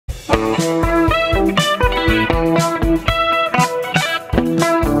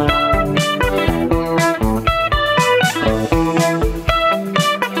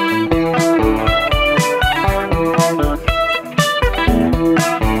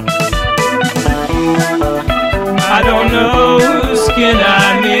skin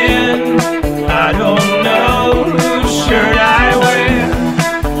I'm in. I don't know whose shirt I wear.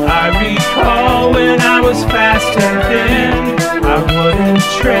 I recall when I was fast and thin, I wouldn't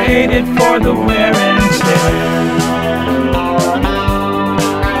trade it for the wear and tear.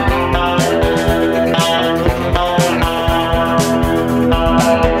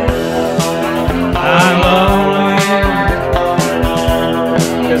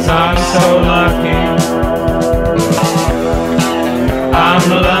 I'm so lucky, I'm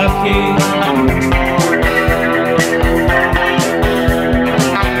lucky.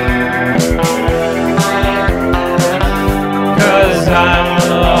 'Cause I'm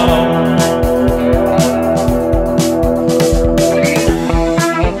alone.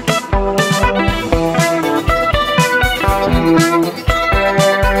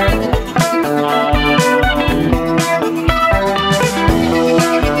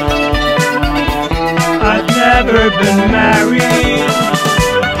 I've never been married,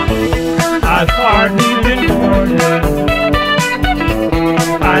 I've hardly been courted.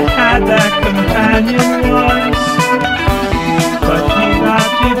 I had that companion once, but he got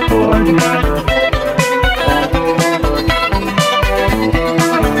deported.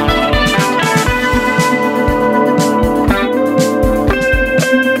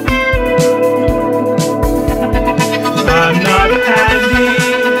 I'm not happy,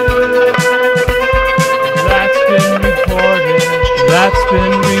 that's been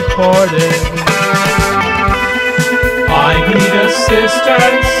reported. I need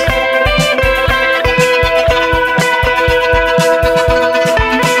assistance,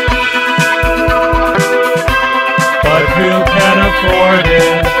 but who can afford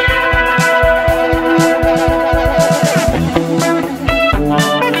it?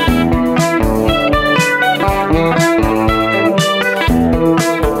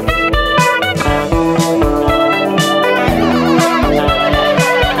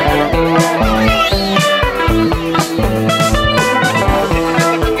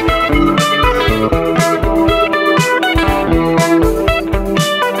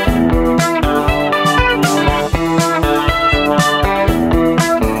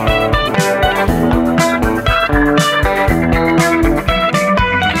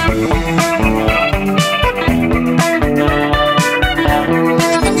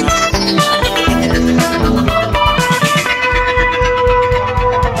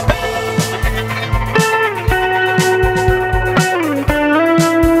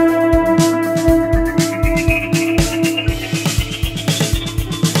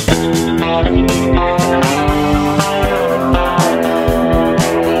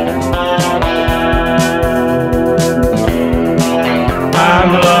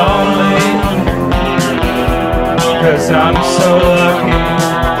 I'm lonely, 'cause I'm so lucky.